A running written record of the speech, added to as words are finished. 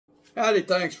Howdy,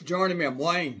 thanks for joining me. I'm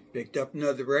Wayne. Picked up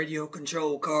another radio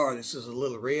control car. This is a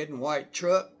little red and white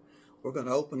truck. We're going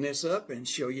to open this up and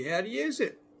show you how to use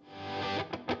it.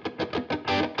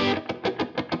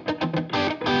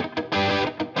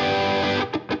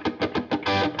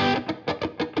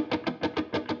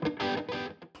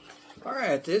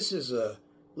 Alright, this is a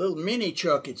little mini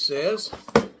truck, it says.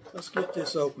 Let's get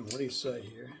this open. What do you say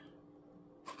here?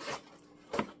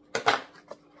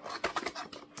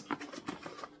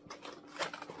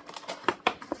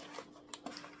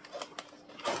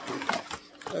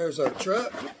 There's our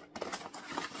truck.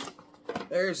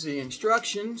 There's the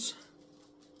instructions.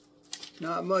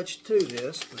 Not much to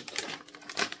this, but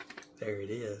there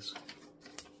it is.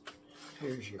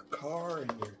 Here's your car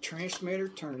and your transmitter.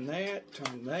 Turn that,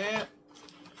 turn that.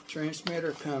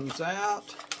 Transmitter comes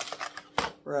out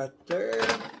right there.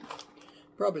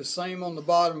 Probably the same on the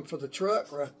bottom for the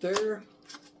truck right there.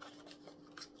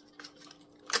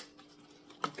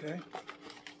 Okay.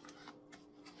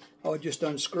 Oh, it just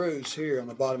unscrews here on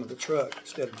the bottom of the truck.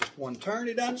 Instead of just one turn,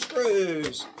 it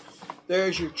unscrews.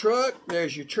 There's your truck.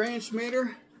 There's your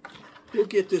transmitter. We'll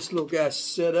get this little guy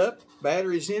set up.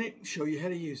 Batteries in it. Show you how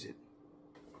to use it.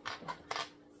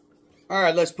 All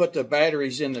right, let's put the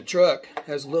batteries in the truck.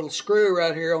 Has a little screw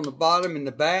right here on the bottom and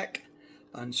the back.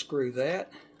 Unscrew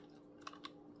that.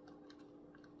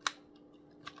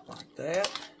 Like that.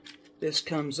 This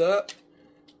comes up.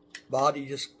 Body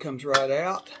just comes right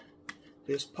out.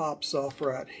 This pops off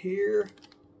right here.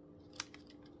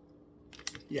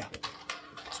 Yeah,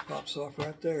 this pops off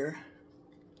right there.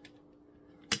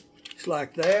 It's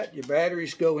like that. Your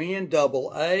batteries go in,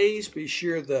 double A's. Be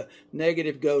sure the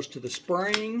negative goes to the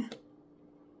spring.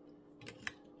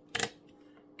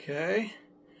 Okay.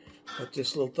 Put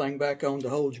this little thing back on to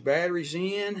hold your batteries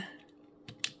in.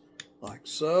 Like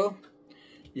so.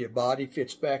 Your body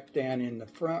fits back down in the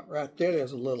front right there.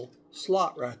 There's a little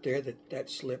slot right there that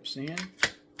slips in.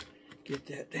 Get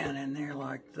that down in there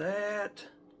like that.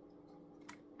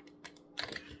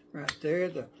 Right there.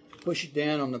 Push it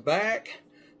down on the back.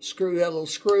 Screw that little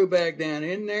screw back down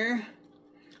in there.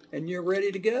 And you're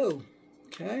ready to go.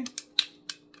 Okay.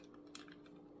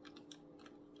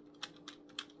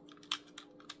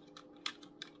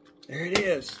 There it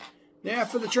is. Now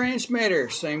for the transmitter.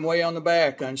 Same way on the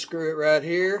back. Unscrew it right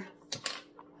here.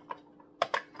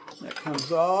 That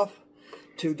comes off.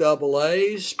 2 double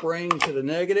A's, spring to the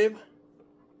negative,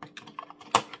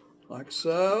 like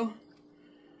so.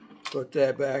 Put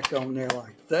that back on there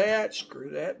like that. Screw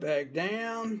that back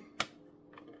down.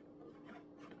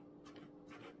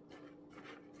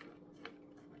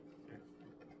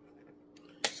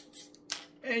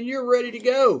 And you're ready to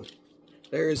go.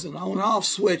 There is an on-off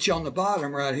switch on the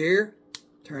bottom right here.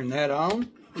 Turn that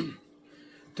on.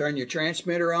 Turn your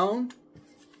transmitter on.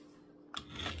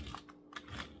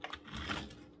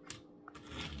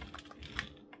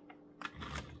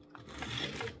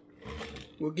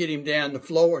 We'll get him down the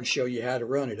floor and show you how to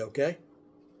run it, okay?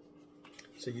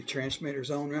 So your transmitter's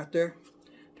on right there.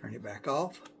 Turn it back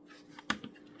off.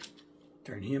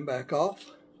 Turn him back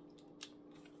off.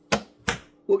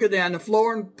 We'll get down the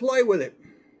floor and play with it.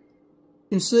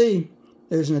 You can see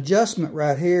there's an adjustment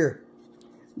right here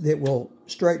that will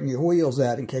straighten your wheels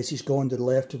out in case he's going to the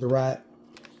left or the right.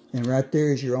 And right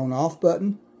there is your on-off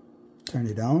button. Turn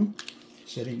it on.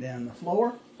 Set him down the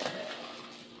floor.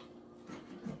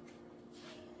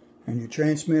 And your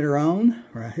transmitter on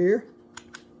right here.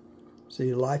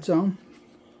 See the lights on?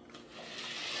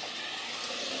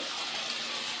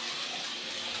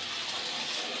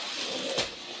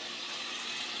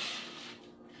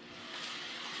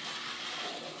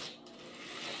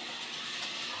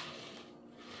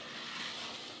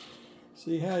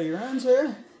 See how he runs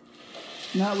there?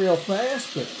 Not real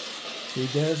fast, but he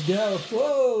does go.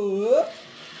 Whoa!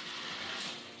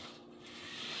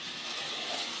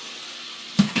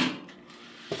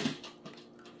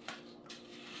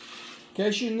 In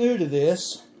case you're new to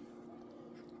this,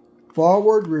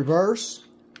 forward, reverse,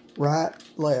 right,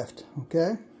 left,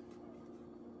 okay?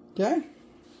 Okay?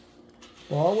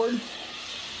 Forward.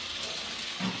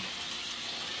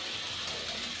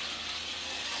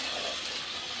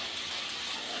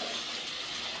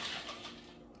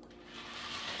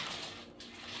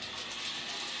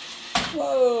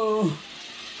 Whoa!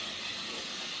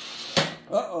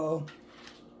 Uh-oh.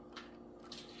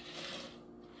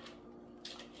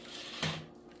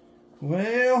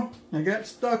 Well, I got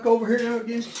stuck over here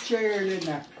against the chair,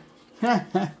 didn't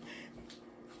I?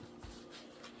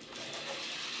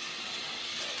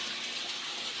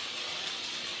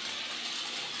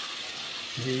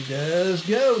 He does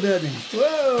go, doesn't he?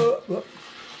 Whoa! Whoa.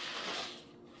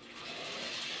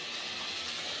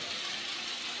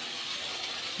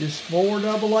 Just 4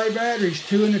 AA batteries,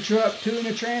 2 in the truck, 2 in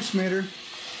the transmitter.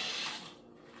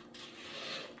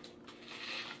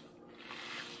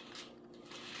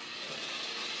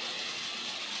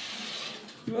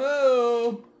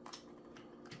 Whoa!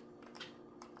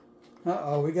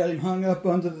 Uh-oh, we got him hung up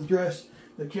under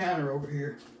the counter over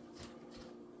here.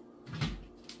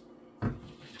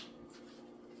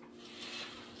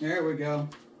 There we go.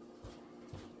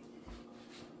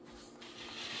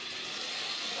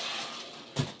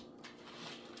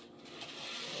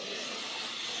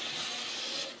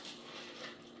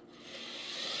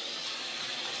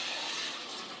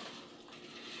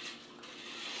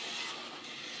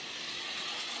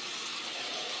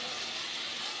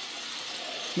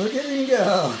 Look at him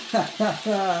go.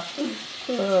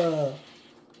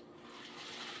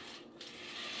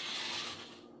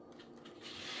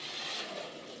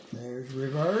 There's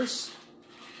reverse,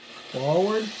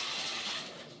 forward.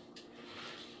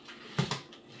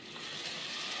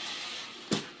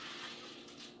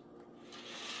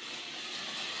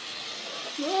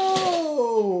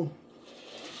 Whoa!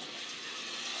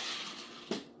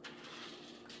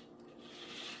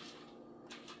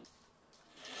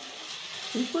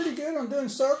 He's pretty good on doing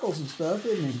circles and stuff,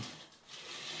 isn't he?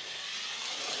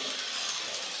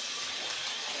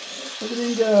 Look at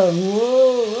him go.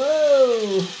 Whoa,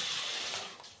 whoa.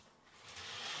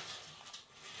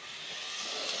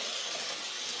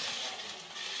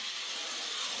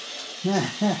 Yeah,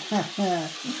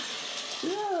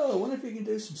 I wonder if he can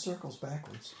do some circles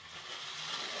backwards.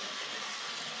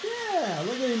 Yeah,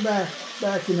 look at him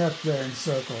backing up there in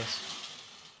circles.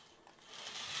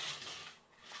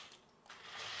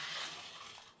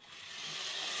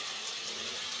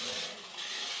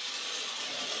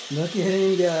 Look at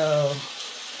him go.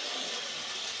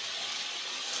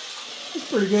 It's a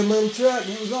pretty good little truck.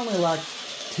 It was only like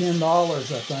 $10,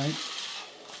 I think.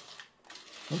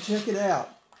 Go check it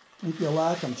out. I think you'll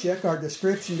like them. Check our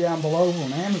description down below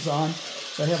on Amazon.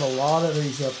 They have a lot of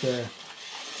these up there.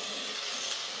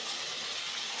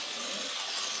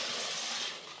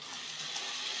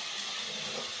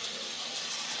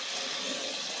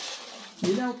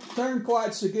 You don't turn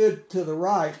quite so good to the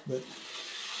right, but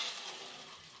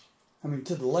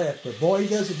to the left, but boy, he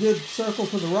does a good circle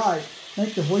to the right. I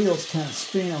think the wheels kind of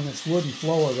spin on this wooden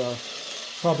floor, though.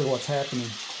 Probably what's happening.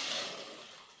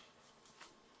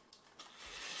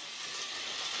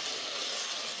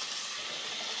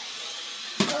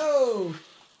 Oh!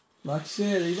 Like I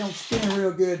said, he don't spin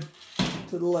real good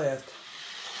to the left.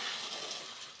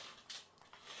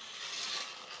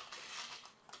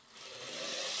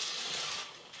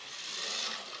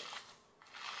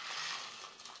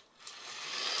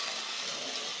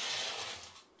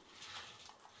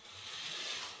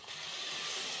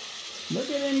 Look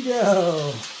at him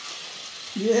go.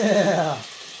 Yeah.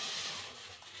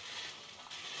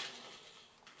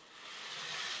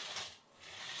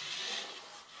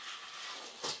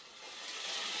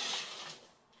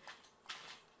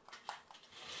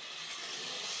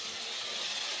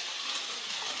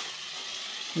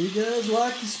 He does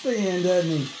like to spin, doesn't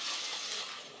he?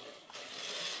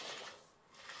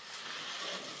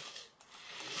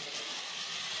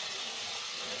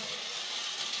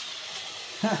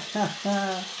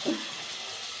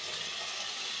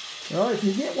 Well, if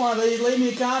you get one of these, leave me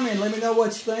a comment. Let me know what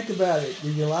you think about it. Do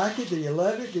you like it? Do you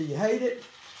love it? Do you hate it?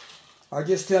 Or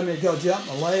just tell me to go jump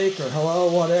in the lake or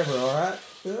hello, whatever, all right?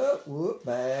 Oh, whoop,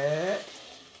 back.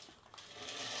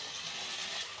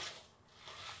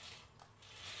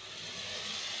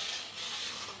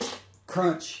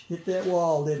 Crunch. Hit that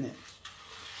wall, didn't it?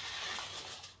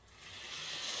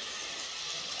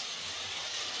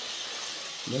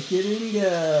 Look at him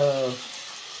go.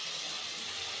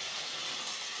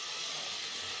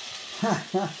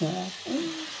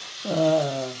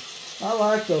 I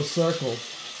like those circles.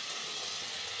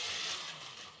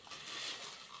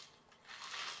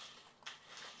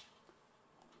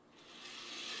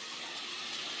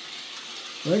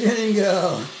 Look at him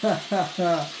go.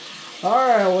 All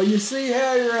right, well, you see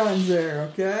how he runs there,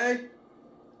 okay?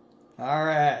 All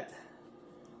right.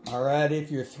 All right,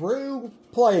 if you're through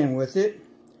playing with it,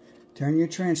 turn your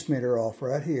transmitter off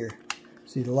right here.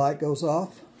 See the light goes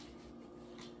off?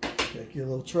 Take your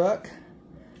little truck,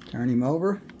 turn him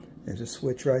over. There's a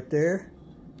switch right there.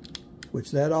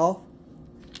 Switch that off.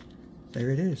 There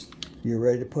it is. You're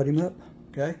ready to put him up,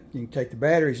 okay? You can take the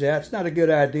batteries out. It's not a good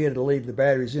idea to leave the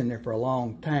batteries in there for a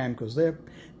long time because they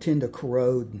tend to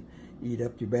corrode and eat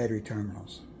up your battery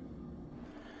terminals.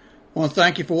 I want to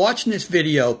thank you for watching this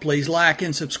video. Please like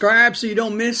and subscribe so you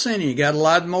don't miss any. You got a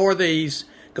lot more of these.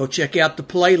 Go check out the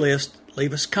playlist.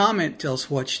 Leave us a comment. Tell us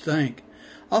what you think.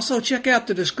 Also, check out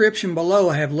the description below.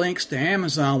 I have links to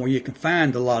Amazon where you can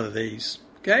find a lot of these.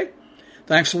 Okay?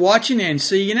 Thanks for watching and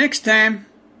see you next time.